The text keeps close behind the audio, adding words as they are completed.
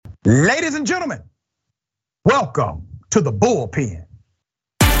Ladies and gentlemen, welcome to the Bullpen.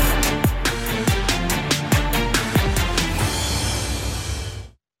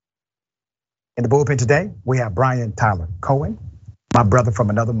 In the Bullpen today, we have Brian Tyler Cohen, my brother from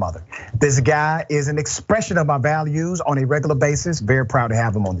another mother. This guy is an expression of my values on a regular basis. Very proud to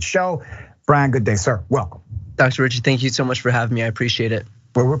have him on the show. Brian, good day, sir. Welcome. Dr. Richie, thank you so much for having me. I appreciate it.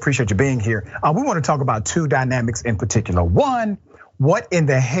 Well, we appreciate you being here. We want to talk about two dynamics in particular. One, what in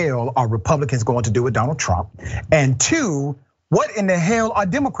the hell are Republicans going to do with Donald Trump? And two, what in the hell are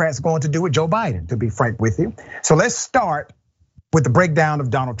Democrats going to do with Joe Biden, to be frank with you? So let's start with the breakdown of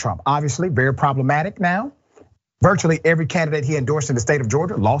Donald Trump. Obviously, very problematic now. Virtually every candidate he endorsed in the state of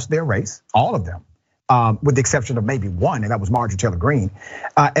Georgia lost their race, all of them, with the exception of maybe one, and that was Marjorie Taylor Greene.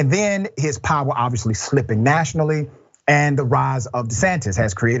 And then his power obviously slipping nationally. And the rise of DeSantis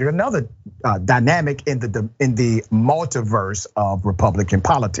has created another dynamic in the multiverse of Republican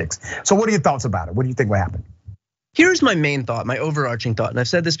politics. So what are your thoughts about it? What do you think will happen? Here's my main thought, my overarching thought, and I've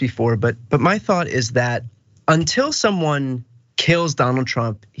said this before, but my thought is that until someone kills Donald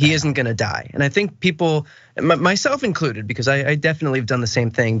Trump, he isn't gonna die. And I think people, myself included, because I definitely have done the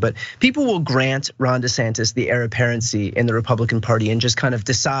same thing, but people will grant Ron DeSantis the heir apparency in the Republican Party and just kind of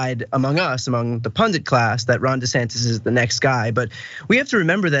decide among us, among the pundit class, that Ron DeSantis is the next guy. But we have to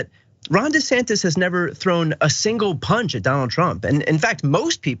remember that Ron DeSantis has never thrown a single punch at Donald Trump. And in fact,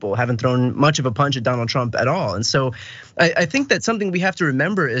 most people haven't thrown much of a punch at Donald Trump at all. And so I think that something we have to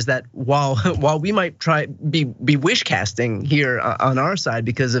remember is that while we might be wish casting here on our side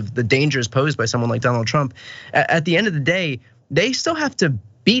because of the dangers posed by someone like Donald Trump, at the end of the day, they still have to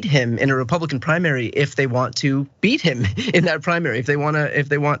beat him in a Republican primary if they want to beat him in that primary, if they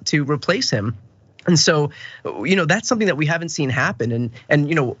want to replace him. And so, that's something that we haven't seen happen.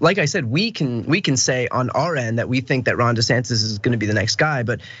 And like I said, we can say on our end that we think that Ron DeSantis is going to be the next guy,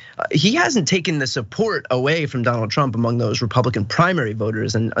 but he hasn't taken the support away from Donald Trump among those Republican primary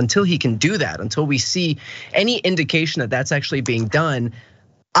voters. And until he can do that, until we see any indication that that's actually being done,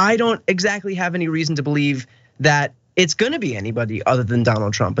 I don't exactly have any reason to believe that it's going to be anybody other than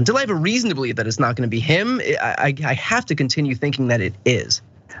Donald Trump. Until I have a reason to believe that it's not going to be him, I have to continue thinking that it is.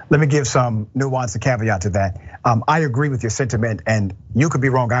 Let me give some nuance and caveat to that. I agree with your sentiment, and you could be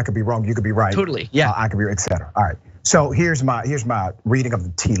wrong, I could be wrong, you could be right. Totally, yeah. I could be, etc. All right. So here's my reading of the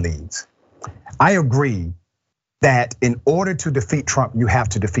tea leaves. I agree that in order to defeat Trump, you have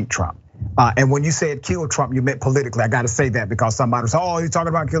to defeat Trump. And when you said kill Trump, you meant politically. I got to say that because somebody was, oh, you're talking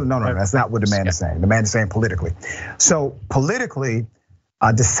about killing. No, that's not what the man is saying. The man is saying politically. So politically,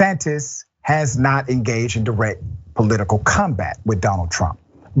 DeSantis has not engaged in direct political combat with Donald Trump.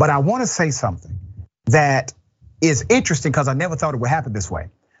 But I want to say something that is interesting because I never thought it would happen this way.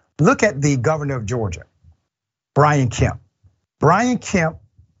 Look at the governor of Georgia, Brian Kemp. Brian Kemp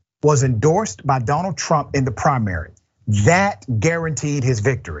was endorsed by Donald Trump in the primary. That guaranteed his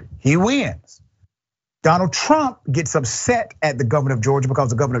victory. He wins. Donald Trump gets upset at the governor of Georgia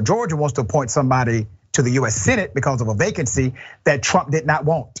because the governor of Georgia wants to appoint somebody to the US Senate because of a vacancy that Trump did not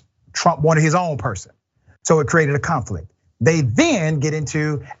want. Trump wanted his own person. So it created a conflict. They then get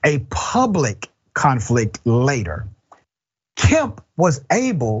into a public conflict later. Kemp was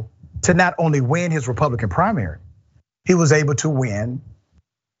able to not only win his Republican primary, he was able to win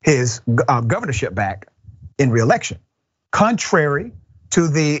his governorship back in re-election, contrary to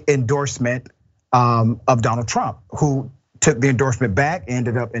the endorsement of Donald Trump, who took the endorsement back,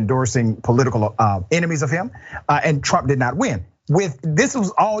 ended up endorsing political enemies of him, and Trump did not win. This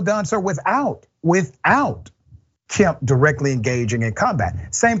was all done, sir, without Kemp directly engaging in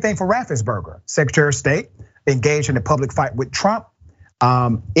combat. Same thing for Raffensperger, Secretary of State, engaged in a public fight with Trump,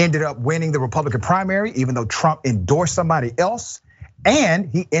 ended up winning the Republican primary, even though Trump endorsed somebody else, and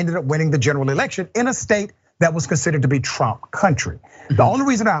he ended up winning the general election in a state that was considered to be Trump country. The only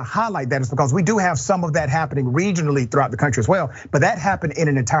reason I highlight that is because we do have some of that happening regionally throughout the country as well, but that happened in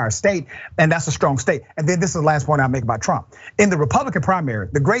an entire state, and that's a strong state. And then this is the last point I'll make about Trump. In the Republican primary,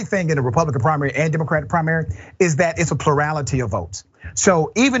 the great thing in the Republican primary and Democratic primary is that it's a plurality of votes.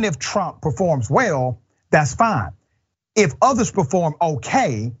 So even if Trump performs well, that's fine. If others perform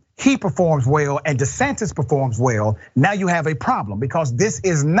okay, he performs well and DeSantis performs well, now you have a problem because this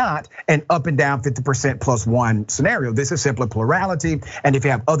is not an up and down 50% plus one scenario. This is simply plurality. And if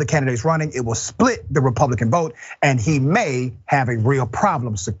you have other candidates running, it will split the Republican vote and he may have a real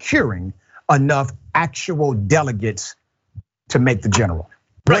problem securing enough actual delegates to make the general.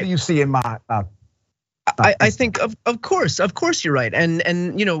 Right. What do you see in my I think of course you're right,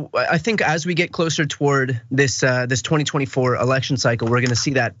 and you know, I think as we get closer toward this 2024 election cycle, we're going to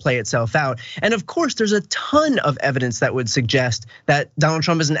see that play itself out. And of course, there's a ton of evidence that would suggest that Donald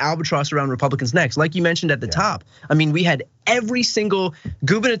Trump is an albatross around Republicans' necks. Like you mentioned at the top, I mean, we had every single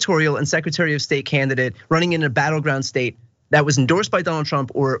gubernatorial and Secretary of State candidate running in a battleground state that was endorsed by Donald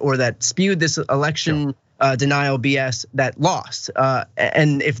Trump or that spewed this election denial BS that lost.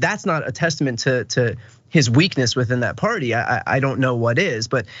 And if that's not a testament to his weakness within that party, I don't know what is.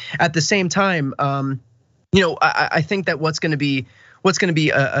 But at the same time, you know, I think that what's going to be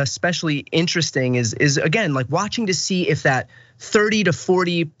especially interesting is again, like watching to see if that 30 to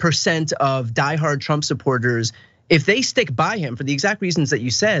 40% of diehard Trump supporters, if they stick by him for the exact reasons that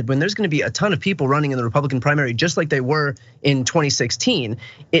you said, when there's going to be a ton of people running in the Republican primary, just like they were in 2016,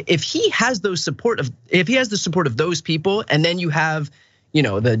 if he has the support of those people, and then you have, you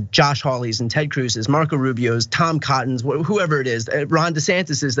know, the Josh Hawleys and Ted Cruz's, Marco Rubio's, Tom Cotton's, whoever it is, Ron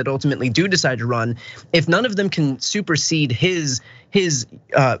DeSantis's that ultimately do decide to run, if none of them can supersede his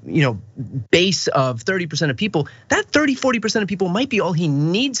you know, base of 30% of people, that 30-40% of people might be all he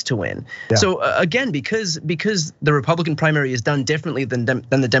needs to win. Yeah. So again, because the Republican primary is done differently than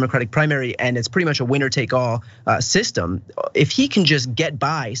the Democratic primary, and it's pretty much a winner take all system, if he can just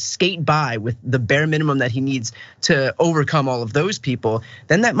skate by with the bare minimum that he needs to overcome all of those people,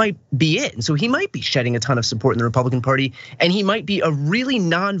 then that might be it. And so he might be shedding a ton of support in the Republican Party, and he might be a really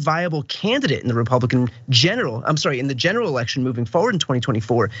non-viable candidate in the in the general election moving forward in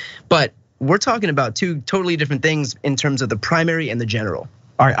 2024. But we're talking about two totally different things in terms of the primary and the general.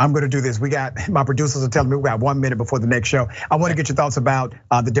 All right, I'm going to do this. My producers are telling me we got 1 minute before the next show. I want to get your thoughts about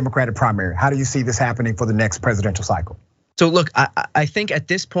the Democratic primary. How do you see this happening for the next presidential cycle? So look, I think at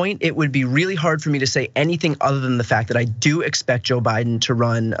this point it would be really hard for me to say anything other than the fact that I do expect Joe Biden to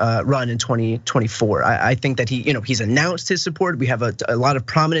run in 2024. I think that he's announced his support. We have a lot of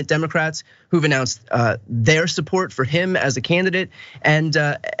prominent Democrats who've announced their support for him as a candidate, and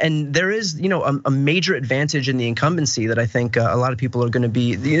there is a major advantage in the incumbency that I think a lot of people are going to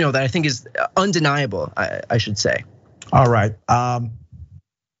be that I think is undeniable. I should say. All right.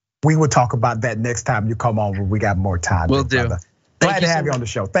 We will talk about that next time you come on when we got more time. Will do. Glad to have you on the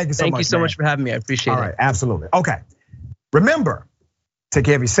show. Thank you so much. Thank you so much for having me. I appreciate it. All right, absolutely. Okay. Remember, take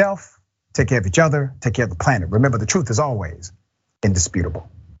care of yourself, take care of each other, take care of the planet. Remember, the truth is always indisputable.